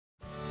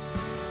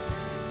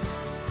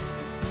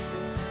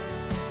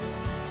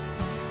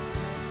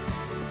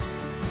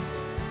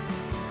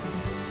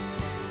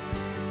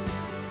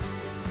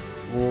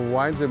Well,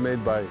 wines are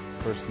made by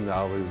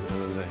personalities,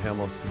 and in the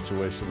Hamel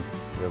situation,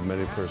 we have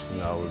many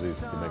personalities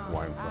to make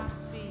wine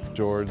from.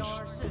 George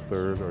III,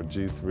 or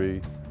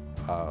G3,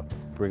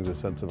 brings a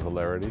sense of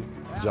hilarity.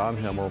 John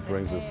Hamel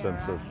brings a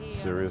sense of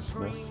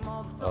seriousness.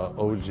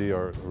 OG,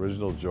 or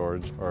original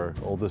George, our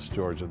oldest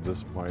George at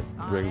this point,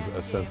 brings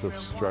a sense of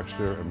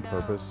structure and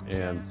purpose,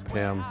 and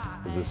Pam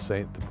is a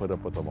saint to put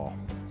up with them all.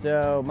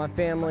 So my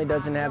family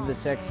doesn't have the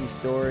sexy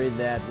story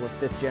that we're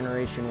fifth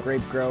generation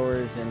grape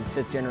growers and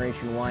fifth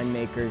generation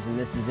winemakers, and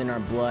this is in our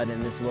blood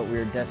and this is what we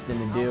were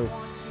destined to do.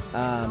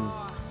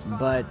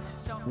 But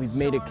we've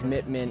made a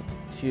commitment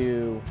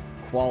to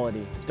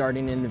quality,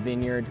 starting in the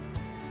vineyard,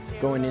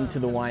 going into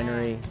the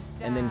winery,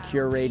 and then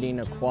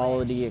curating a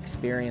quality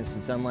experience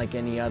that's unlike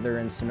any other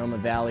in Sonoma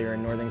Valley or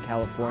in Northern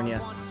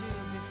California.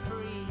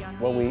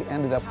 Well, we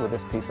ended up with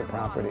this piece of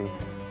property.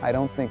 I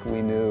don't think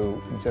we knew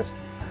just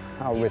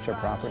how rich a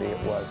property it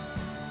was.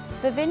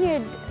 The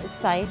vineyard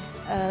site,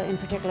 in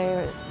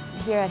particular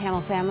here at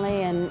Hamel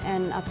Family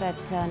and up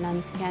at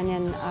Nuns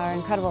Canyon, are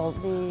incredible.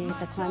 The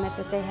climate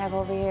that they have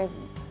over here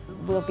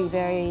will be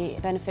very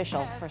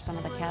beneficial for some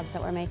of the cabs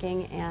that we're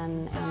making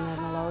and the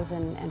Merlots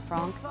and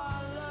Franc.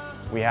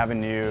 We have a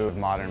new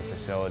modern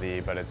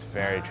facility, but it's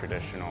very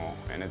traditional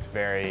and it's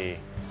very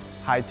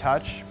high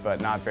touch,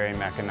 but not very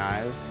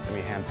mechanized.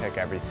 We handpick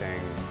everything.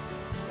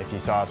 If you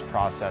saw us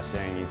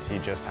processing, you'd see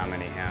just how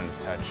many hands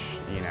touch,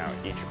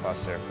 each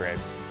cluster of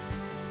grapes.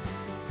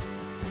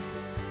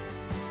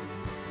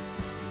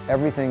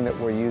 Everything that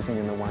we're using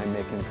in the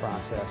winemaking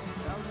process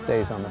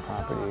stays on the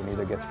property and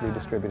either gets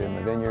redistributed in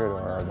the vineyard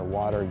or the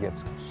water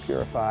gets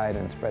purified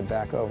and spread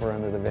back over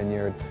into the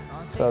vineyard,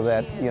 so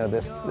that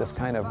this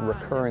kind of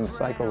recurring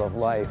cycle of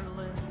life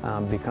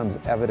becomes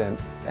evident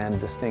and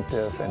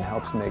distinctive and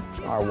helps make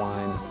our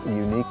wines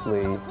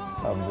uniquely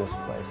of this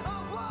place.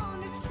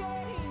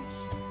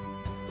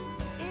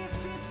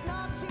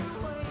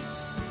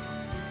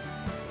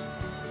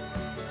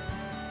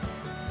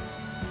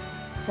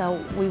 So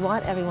we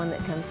want everyone that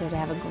comes here to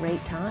have a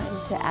great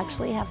time, to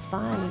actually have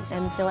fun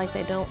and feel like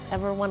they don't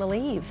ever want to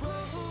leave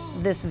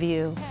this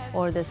view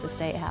or this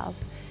estate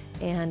house,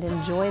 and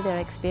enjoy their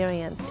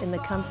experience in the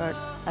comfort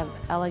of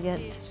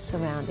elegant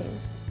surroundings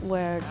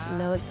where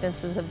no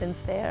expenses have been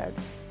spared.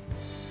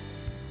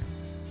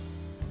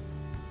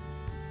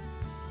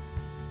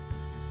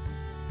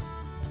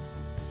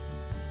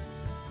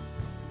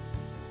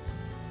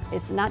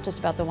 It's not just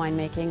about the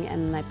winemaking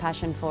and my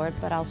passion for it,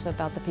 but also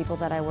about the people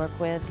that I work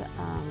with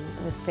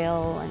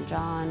Phil and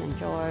John and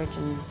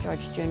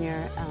George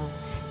Jr.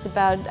 It's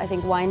about, I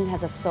think wine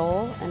has a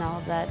soul, and all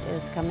of that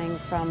is coming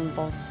from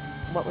both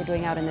what we're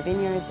doing out in the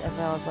vineyards as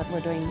well as what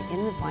we're doing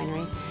in the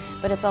winery.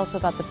 But it's also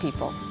about the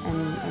people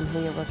and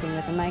who you're working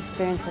with. And my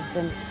experience has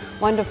been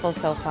wonderful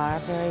so far,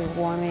 very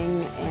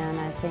warming, and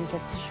I think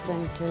it's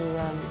going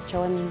to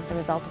show in the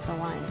result of the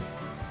wine.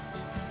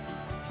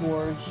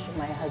 George,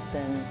 my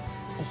husband,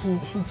 he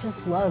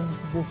just loves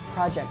this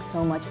project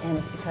so much, and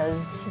it's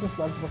because he just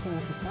loves working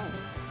with his sons.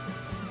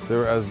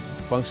 They're as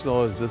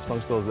functional as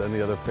dysfunctional as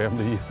any other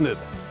family unit.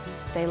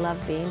 They love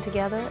being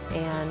together,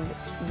 and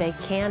they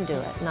can do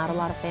it. Not a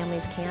lot of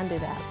families can do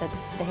that, but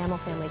the Hamel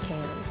family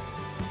can.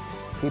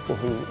 People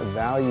who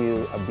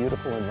value a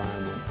beautiful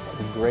environment,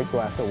 a great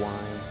glass of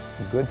wine,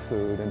 good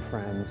food and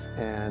friends,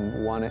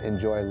 and want to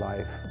enjoy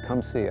life,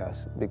 come see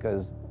us,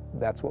 because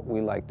that's what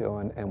we like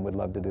doing and would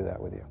love to do that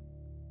with you.